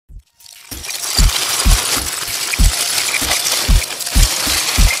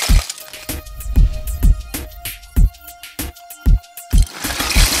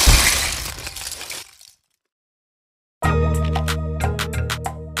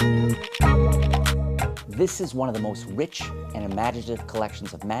This is one of the most rich and imaginative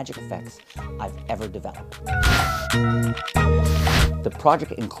collections of magic effects I've ever developed. The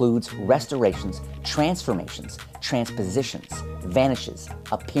project includes restorations, transformations, transpositions, vanishes,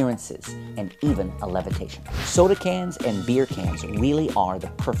 appearances, and even a levitation. Soda cans and beer cans really are the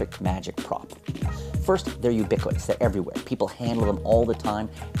perfect magic prop. First, they're ubiquitous, they're everywhere. People handle them all the time,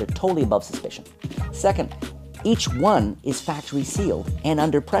 they're totally above suspicion. Second, each one is factory sealed and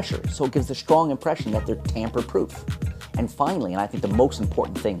under pressure, so it gives a strong impression that they're tamper-proof. And finally, and I think the most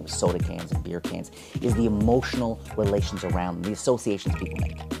important thing with soda cans and beer cans, is the emotional relations around them, the associations people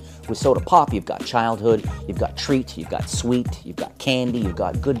make. With soda pop, you've got childhood, you've got treat, you've got sweet, you've got candy, you've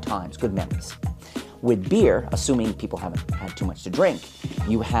got good times, good memories. With beer, assuming people haven't had too much to drink,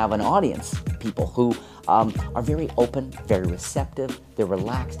 you have an audience, people who are very open, very receptive, they're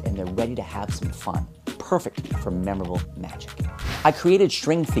relaxed, and they're ready to have some fun. Perfect for memorable magic. I created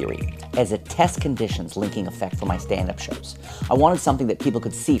string theory as a test conditions linking effect for my stand-up shows. I wanted something that people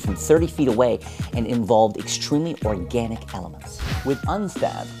could see from 30 feet away and involved extremely organic elements. With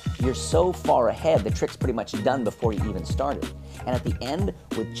Unstab, you're so far ahead, the trick's pretty much done before you even started. And at the end,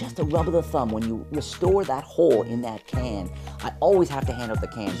 with just a rub of the thumb, when you restore that hole in that can, I always have to hand out the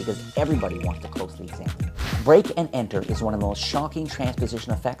can because everybody wants to closely examine it. Break and enter is one of the most shocking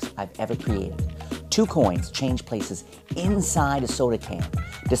transposition effects I've ever created. Two coins change places inside a soda can,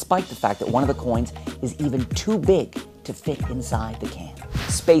 despite the fact that one of the coins is even too big to fit inside the can.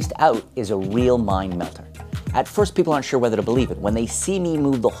 Spaced out is a real mind melter. At first, people aren't sure whether to believe it. When they see me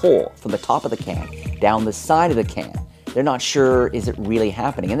move the hole from the top of the can down the side of the can, they're not sure, is it really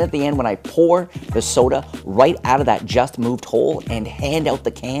happening? And at the end, when I pour the soda right out of that just moved hole and hand out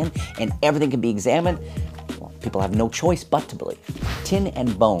the can and everything can be examined, well, people have no choice but to believe. Tin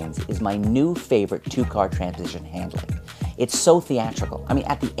and Bones is my new favorite two-card transposition handling. It's so theatrical. I mean,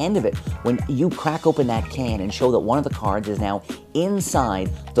 at the end of it, when you crack open that can and show that one of the cards is now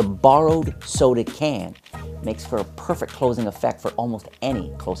inside the borrowed soda can, makes for a perfect closing effect for almost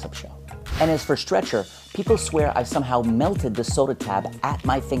any close-up show. And as for Stretcher, people swear I've somehow melted the soda tab at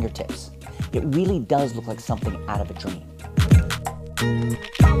my fingertips. It really does look like something out of a dream.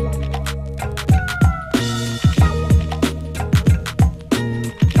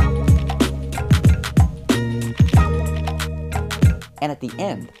 And at the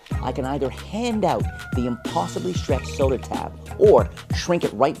end, I can either hand out the impossibly stretched soda tab or shrink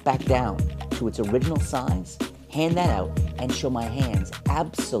it right back down to its original size, hand that out, and show my hands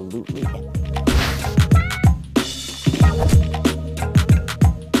absolutely empty.